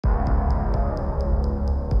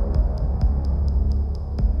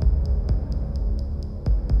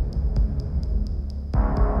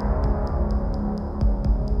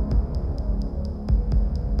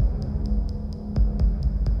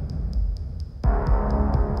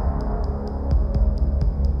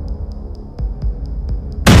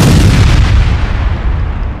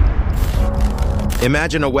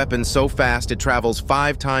Imagine a weapon so fast it travels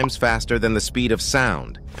 5 times faster than the speed of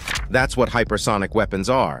sound. That's what hypersonic weapons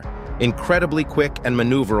are. Incredibly quick and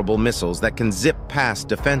maneuverable missiles that can zip past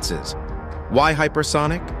defenses. Why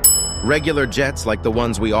hypersonic? Regular jets, like the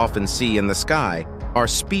ones we often see in the sky, are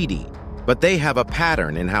speedy, but they have a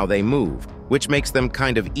pattern in how they move, which makes them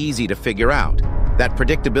kind of easy to figure out. That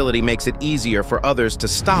predictability makes it easier for others to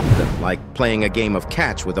stop them, like playing a game of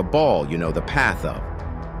catch with a ball you know the path of.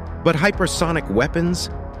 But hypersonic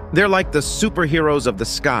weapons? They're like the superheroes of the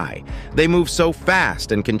sky. They move so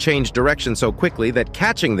fast and can change direction so quickly that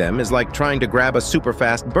catching them is like trying to grab a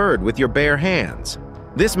super-fast bird with your bare hands.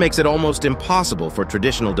 This makes it almost impossible for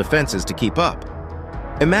traditional defenses to keep up.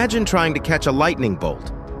 Imagine trying to catch a lightning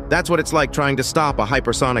bolt. That's what it's like trying to stop a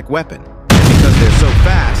hypersonic weapon. And because they're so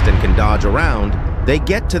fast and can dodge around, they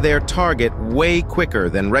get to their target way quicker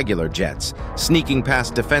than regular jets, sneaking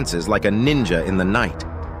past defenses like a ninja in the night.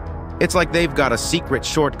 It's like they've got a secret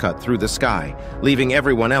shortcut through the sky, leaving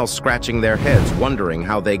everyone else scratching their heads wondering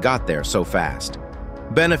how they got there so fast.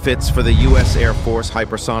 Benefits for the U.S. Air Force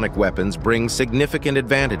hypersonic weapons bring significant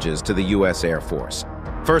advantages to the U.S. Air Force.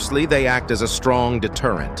 Firstly, they act as a strong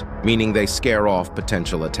deterrent, meaning they scare off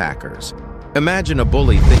potential attackers. Imagine a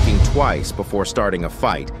bully thinking twice before starting a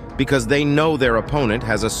fight because they know their opponent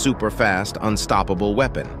has a super-fast, unstoppable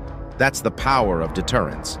weapon. That's the power of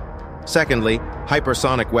deterrence. Secondly,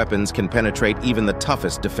 hypersonic weapons can penetrate even the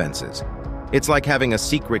toughest defenses. It's like having a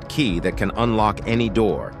secret key that can unlock any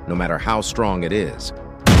door, no matter how strong it is.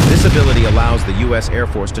 This ability allows the U.S. Air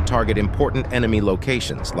Force to target important enemy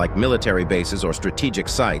locations, like military bases or strategic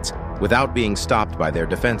sites, without being stopped by their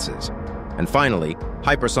defenses. And finally,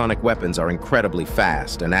 hypersonic weapons are incredibly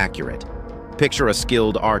fast and accurate. Picture a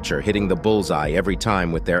skilled archer hitting the bullseye every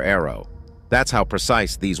time with their arrow. That's how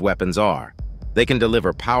precise these weapons are. They can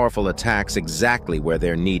deliver powerful attacks exactly where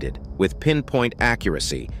they're needed, with pinpoint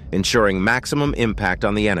accuracy, ensuring maximum impact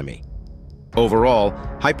on the enemy. Overall,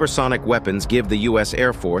 hypersonic weapons give the U.S.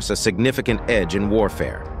 Air Force a significant edge in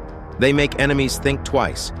warfare. They make enemies think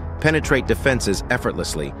twice, penetrate defenses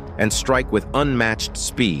effortlessly, and strike with unmatched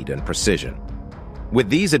speed and precision. With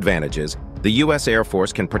these advantages, the U.S. Air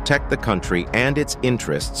Force can protect the country and its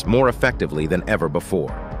interests more effectively than ever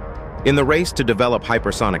before. In the race to develop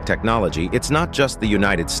hypersonic technology, it's not just the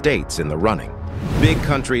United States in the running. Big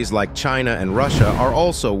countries like China and Russia are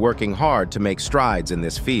also working hard to make strides in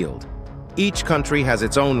this field. Each country has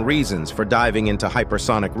its own reasons for diving into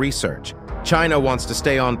hypersonic research. China wants to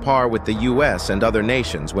stay on par with the US and other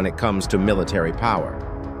nations when it comes to military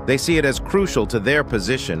power. They see it as crucial to their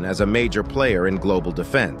position as a major player in global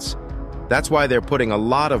defense. That's why they're putting a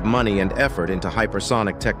lot of money and effort into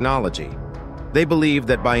hypersonic technology. They believe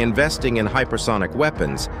that by investing in hypersonic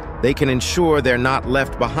weapons, they can ensure they're not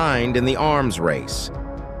left behind in the arms race.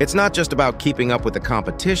 It's not just about keeping up with the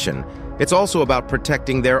competition, it's also about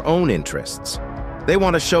protecting their own interests. They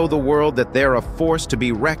want to show the world that they're a force to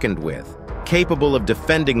be reckoned with, capable of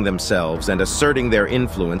defending themselves and asserting their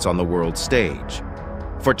influence on the world stage.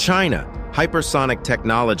 For China, hypersonic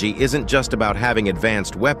technology isn't just about having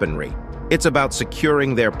advanced weaponry, it's about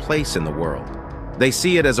securing their place in the world. They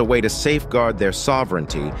see it as a way to safeguard their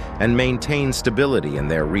sovereignty and maintain stability in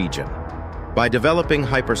their region. By developing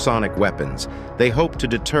hypersonic weapons, they hope to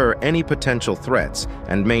deter any potential threats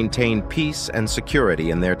and maintain peace and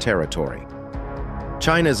security in their territory.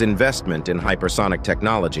 China's investment in hypersonic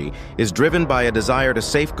technology is driven by a desire to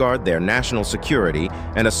safeguard their national security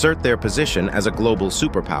and assert their position as a global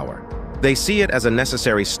superpower. They see it as a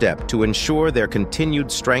necessary step to ensure their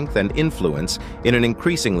continued strength and influence in an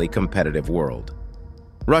increasingly competitive world.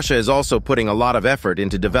 Russia is also putting a lot of effort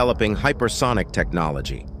into developing hypersonic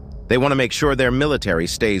technology. They want to make sure their military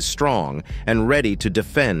stays strong and ready to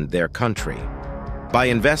defend their country. By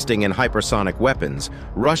investing in hypersonic weapons,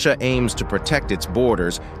 Russia aims to protect its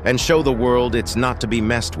borders and show the world it's not to be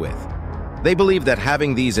messed with. They believe that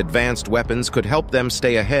having these advanced weapons could help them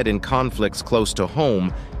stay ahead in conflicts close to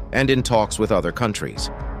home and in talks with other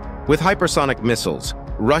countries. With hypersonic missiles,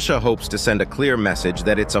 Russia hopes to send a clear message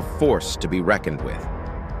that it's a force to be reckoned with.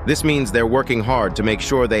 This means they're working hard to make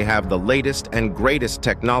sure they have the latest and greatest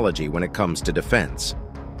technology when it comes to defense.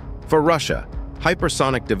 For Russia,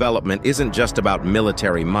 hypersonic development isn't just about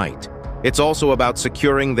military might. It's also about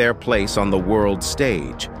securing their place on the world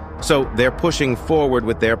stage. So they're pushing forward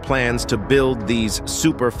with their plans to build these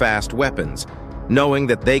super-fast weapons, knowing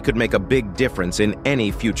that they could make a big difference in any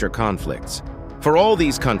future conflicts. For all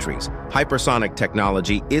these countries, hypersonic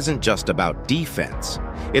technology isn't just about defense.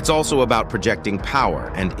 It's also about projecting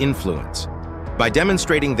power and influence. By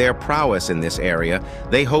demonstrating their prowess in this area,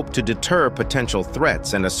 they hope to deter potential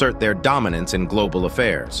threats and assert their dominance in global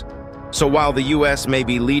affairs. So while the US may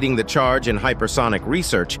be leading the charge in hypersonic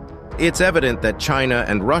research, it's evident that China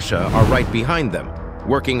and Russia are right behind them,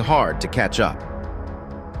 working hard to catch up.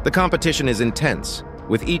 The competition is intense,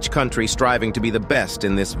 with each country striving to be the best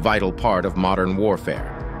in this vital part of modern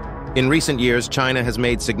warfare. In recent years, China has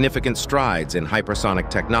made significant strides in hypersonic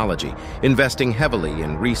technology, investing heavily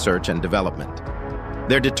in research and development.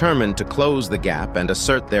 They're determined to close the gap and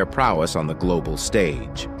assert their prowess on the global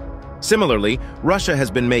stage. Similarly, Russia has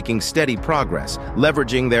been making steady progress,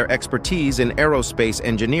 leveraging their expertise in aerospace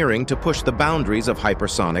engineering to push the boundaries of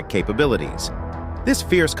hypersonic capabilities. This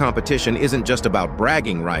fierce competition isn't just about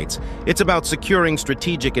bragging rights, it's about securing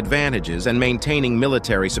strategic advantages and maintaining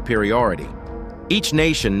military superiority. Each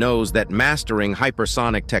nation knows that mastering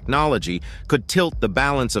hypersonic technology could tilt the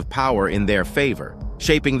balance of power in their favor,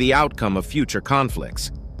 shaping the outcome of future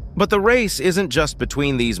conflicts. But the race isn't just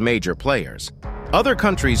between these major players. Other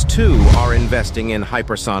countries, too, are investing in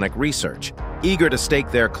hypersonic research, eager to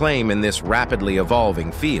stake their claim in this rapidly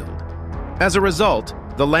evolving field. As a result,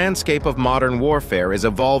 the landscape of modern warfare is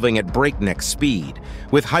evolving at breakneck speed,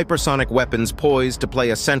 with hypersonic weapons poised to play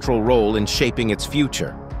a central role in shaping its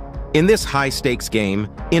future. In this high-stakes game,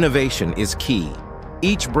 innovation is key.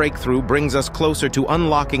 Each breakthrough brings us closer to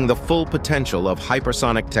unlocking the full potential of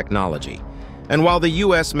hypersonic technology. And while the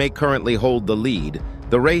US may currently hold the lead,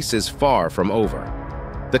 the race is far from over.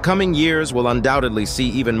 The coming years will undoubtedly see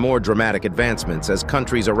even more dramatic advancements as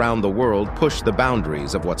countries around the world push the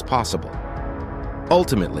boundaries of what's possible.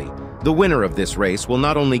 Ultimately, the winner of this race will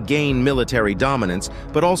not only gain military dominance,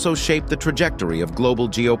 but also shape the trajectory of global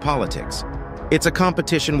geopolitics. It's a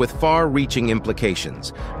competition with far-reaching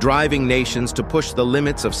implications, driving nations to push the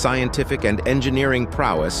limits of scientific and engineering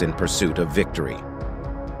prowess in pursuit of victory.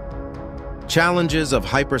 Challenges of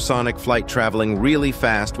hypersonic flight traveling really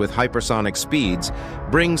fast with hypersonic speeds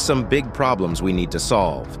bring some big problems we need to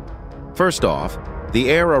solve. First off, the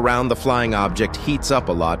air around the flying object heats up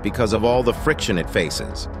a lot because of all the friction it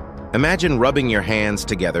faces. Imagine rubbing your hands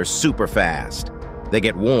together super fast. They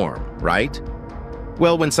get warm, right?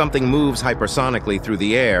 Well, when something moves hypersonically through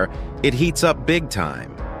the air, it heats up big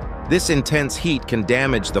time. This intense heat can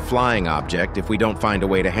damage the flying object if we don't find a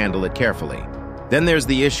way to handle it carefully. Then there's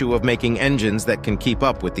the issue of making engines that can keep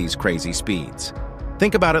up with these crazy speeds.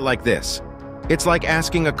 Think about it like this. It's like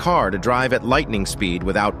asking a car to drive at lightning speed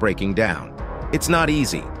without breaking down. It's not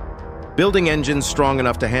easy. Building engines strong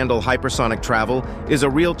enough to handle hypersonic travel is a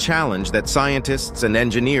real challenge that scientists and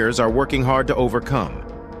engineers are working hard to overcome.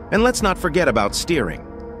 And let's not forget about steering.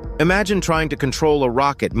 Imagine trying to control a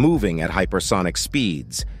rocket moving at hypersonic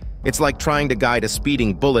speeds. It's like trying to guide a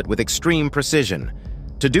speeding bullet with extreme precision.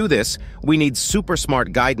 To do this, we need super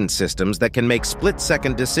smart guidance systems that can make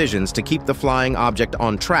split-second decisions to keep the flying object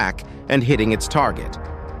on track and hitting its target.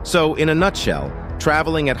 So, in a nutshell,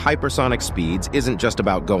 traveling at hypersonic speeds isn't just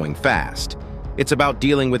about going fast. It's about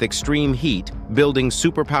dealing with extreme heat, building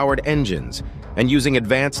superpowered engines, and using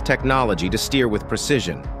advanced technology to steer with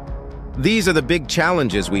precision. These are the big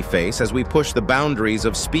challenges we face as we push the boundaries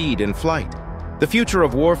of speed in flight. The future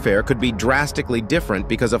of warfare could be drastically different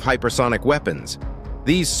because of hypersonic weapons.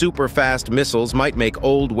 These super-fast missiles might make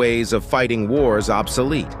old ways of fighting wars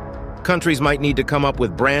obsolete. Countries might need to come up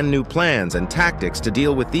with brand new plans and tactics to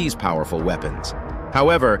deal with these powerful weapons.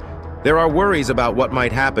 However, there are worries about what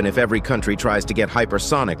might happen if every country tries to get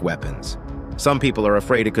hypersonic weapons. Some people are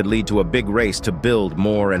afraid it could lead to a big race to build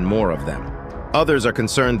more and more of them. Others are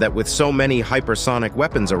concerned that with so many hypersonic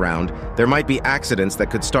weapons around, there might be accidents that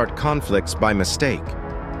could start conflicts by mistake.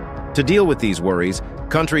 To deal with these worries,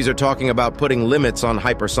 countries are talking about putting limits on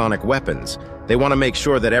hypersonic weapons. They want to make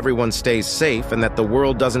sure that everyone stays safe and that the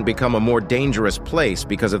world doesn't become a more dangerous place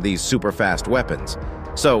because of these super-fast weapons.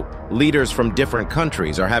 So, leaders from different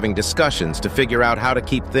countries are having discussions to figure out how to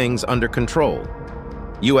keep things under control.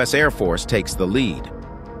 US Air Force takes the lead.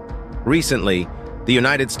 Recently, the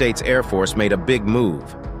United States Air Force made a big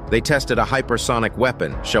move. They tested a hypersonic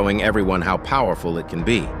weapon, showing everyone how powerful it can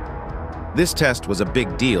be. This test was a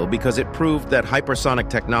big deal because it proved that hypersonic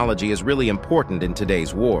technology is really important in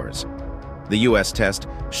today's wars. The US test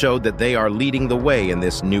showed that they are leading the way in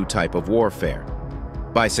this new type of warfare.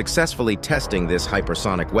 By successfully testing this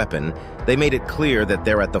hypersonic weapon, they made it clear that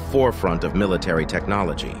they're at the forefront of military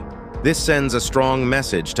technology. This sends a strong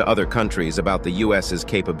message to other countries about the US's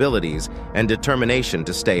capabilities and determination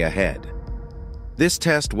to stay ahead. This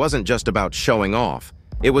test wasn't just about showing off.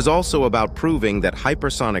 It was also about proving that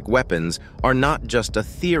hypersonic weapons are not just a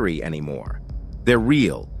theory anymore. They're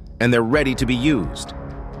real, and they're ready to be used.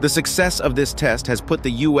 The success of this test has put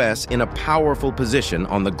the US in a powerful position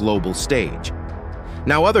on the global stage.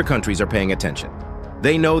 Now other countries are paying attention.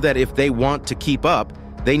 They know that if they want to keep up,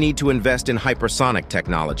 they need to invest in hypersonic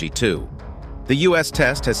technology too. The US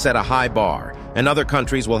test has set a high bar, and other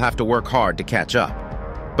countries will have to work hard to catch up.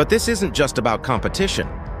 But this isn't just about competition.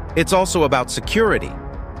 It's also about security.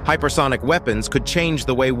 Hypersonic weapons could change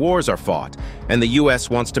the way wars are fought, and the US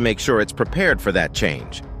wants to make sure it's prepared for that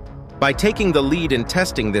change. By taking the lead in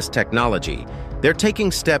testing this technology, they're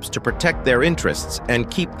taking steps to protect their interests and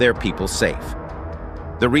keep their people safe.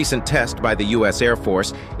 The recent test by the US Air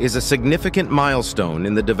Force is a significant milestone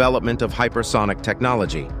in the development of hypersonic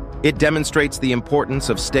technology. It demonstrates the importance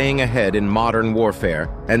of staying ahead in modern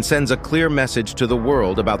warfare and sends a clear message to the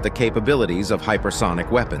world about the capabilities of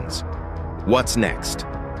hypersonic weapons. What's next?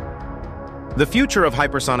 The future of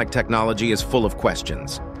hypersonic technology is full of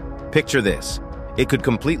questions. Picture this. It could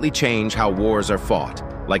completely change how wars are fought,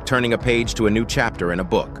 like turning a page to a new chapter in a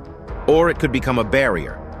book. Or it could become a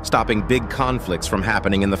barrier, stopping big conflicts from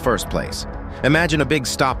happening in the first place. Imagine a big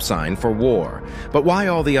stop sign for war. But why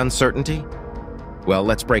all the uncertainty? Well,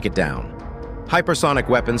 let's break it down. Hypersonic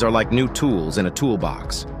weapons are like new tools in a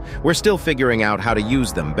toolbox. We're still figuring out how to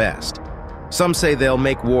use them best. Some say they'll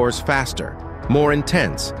make wars faster, more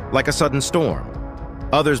intense, like a sudden storm.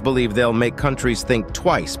 Others believe they'll make countries think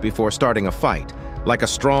twice before starting a fight, like a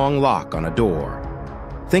strong lock on a door.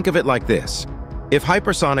 Think of it like this. If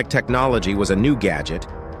hypersonic technology was a new gadget,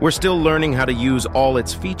 we're still learning how to use all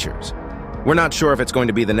its features. We're not sure if it's going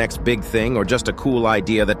to be the next big thing or just a cool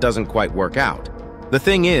idea that doesn't quite work out. The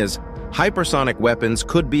thing is, hypersonic weapons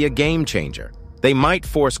could be a game changer. They might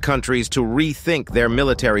force countries to rethink their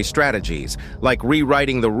military strategies, like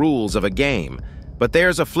rewriting the rules of a game. But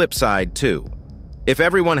there's a flip side, too. If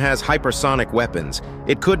everyone has hypersonic weapons,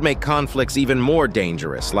 it could make conflicts even more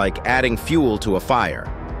dangerous, like adding fuel to a fire.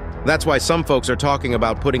 That's why some folks are talking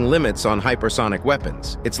about putting limits on hypersonic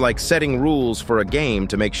weapons. It's like setting rules for a game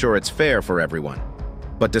to make sure it's fair for everyone.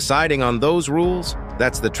 But deciding on those rules,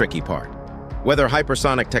 that's the tricky part. Whether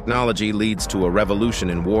hypersonic technology leads to a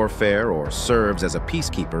revolution in warfare or serves as a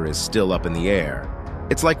peacekeeper is still up in the air.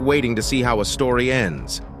 It's like waiting to see how a story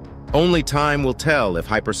ends. Only time will tell if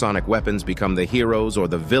hypersonic weapons become the heroes or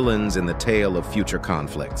the villains in the tale of future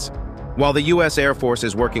conflicts. While the US Air Force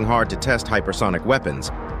is working hard to test hypersonic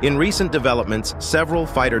weapons, in recent developments, several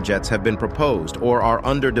fighter jets have been proposed or are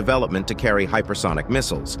under development to carry hypersonic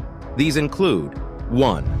missiles. These include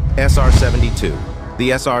 1. SR-72.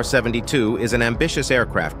 The SR-72 is an ambitious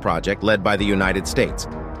aircraft project led by the United States.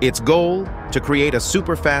 Its goal? To create a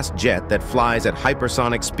super-fast jet that flies at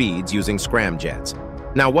hypersonic speeds using scramjets.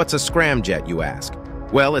 Now, what's a scramjet, you ask?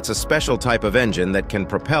 Well, it's a special type of engine that can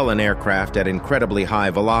propel an aircraft at incredibly high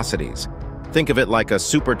velocities. Think of it like a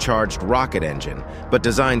supercharged rocket engine, but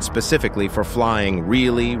designed specifically for flying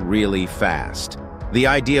really, really fast. The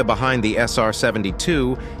idea behind the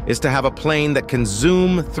SR-72 is to have a plane that can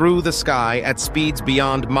zoom through the sky at speeds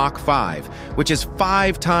beyond Mach 5, which is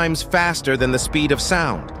 5 times faster than the speed of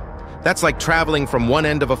sound. That's like traveling from one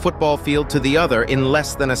end of a football field to the other in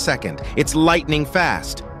less than a second. It's lightning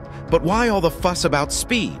fast. But why all the fuss about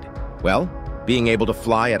speed? Well, being able to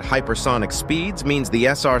fly at hypersonic speeds means the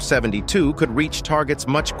SR-72 could reach targets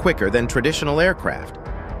much quicker than traditional aircraft.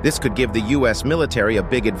 This could give the US military a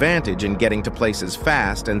big advantage in getting to places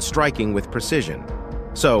fast and striking with precision.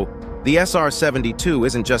 So, the SR-72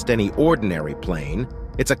 isn't just any ordinary plane.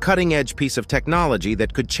 It's a cutting-edge piece of technology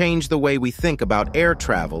that could change the way we think about air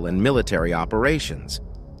travel and military operations.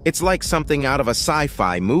 It's like something out of a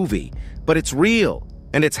sci-fi movie, but it's real,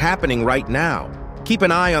 and it's happening right now. Keep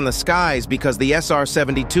an eye on the skies because the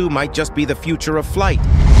SR-72 might just be the future of flight.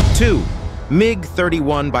 2.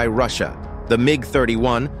 MiG-31 by Russia. The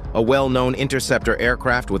MiG-31, a well-known interceptor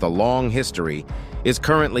aircraft with a long history, is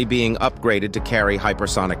currently being upgraded to carry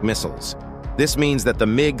hypersonic missiles. This means that the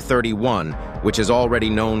MiG-31, which is already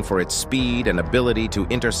known for its speed and ability to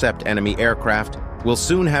intercept enemy aircraft, will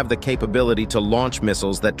soon have the capability to launch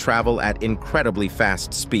missiles that travel at incredibly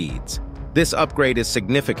fast speeds. This upgrade is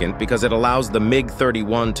significant because it allows the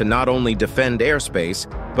MiG-31 to not only defend airspace,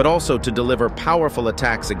 but also to deliver powerful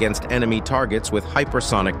attacks against enemy targets with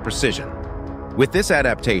hypersonic precision. With this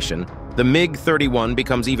adaptation, the MiG-31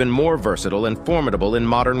 becomes even more versatile and formidable in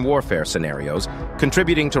modern warfare scenarios,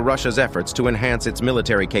 contributing to Russia's efforts to enhance its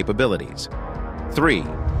military capabilities. 3.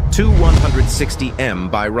 Tu-160M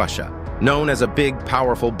by Russia, known as a big,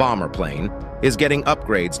 powerful bomber plane, is getting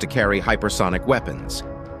upgrades to carry hypersonic weapons.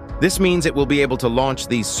 This means it will be able to launch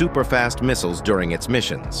these super-fast missiles during its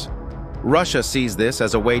missions. Russia sees this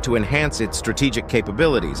as a way to enhance its strategic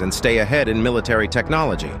capabilities and stay ahead in military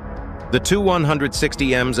technology. The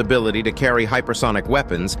Tu-160M's ability to carry hypersonic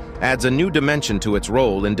weapons adds a new dimension to its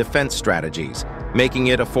role in defense strategies, making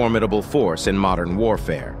it a formidable force in modern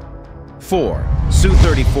warfare. 4.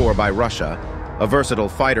 Su-34 by Russia, a versatile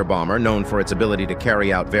fighter bomber known for its ability to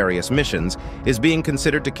carry out various missions, is being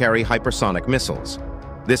considered to carry hypersonic missiles.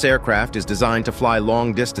 This aircraft is designed to fly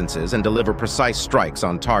long distances and deliver precise strikes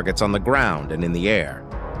on targets on the ground and in the air.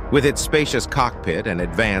 With its spacious cockpit and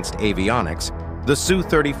advanced avionics, the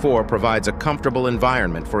Su-34 provides a comfortable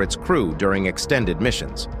environment for its crew during extended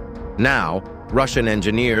missions. Now, Russian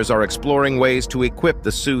engineers are exploring ways to equip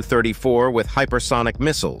the Su-34 with hypersonic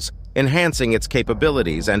missiles, enhancing its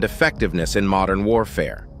capabilities and effectiveness in modern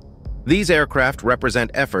warfare. These aircraft represent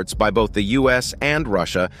efforts by both the US and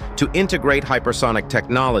Russia to integrate hypersonic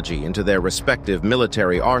technology into their respective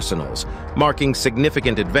military arsenals, marking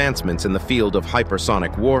significant advancements in the field of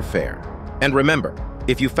hypersonic warfare. And remember,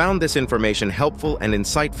 if you found this information helpful and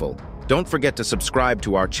insightful, don't forget to subscribe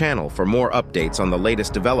to our channel for more updates on the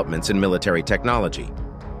latest developments in military technology.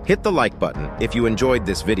 Hit the like button if you enjoyed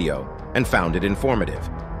this video and found it informative.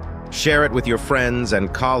 Share it with your friends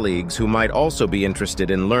and colleagues who might also be interested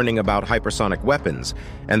in learning about hypersonic weapons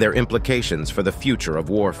and their implications for the future of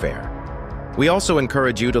warfare. We also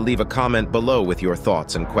encourage you to leave a comment below with your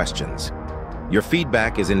thoughts and questions. Your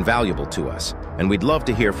feedback is invaluable to us, and we'd love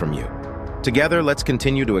to hear from you. Together, let's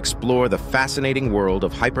continue to explore the fascinating world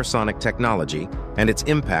of hypersonic technology and its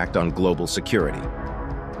impact on global security.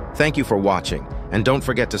 Thank you for watching, and don't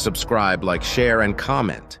forget to subscribe, like, share, and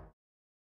comment.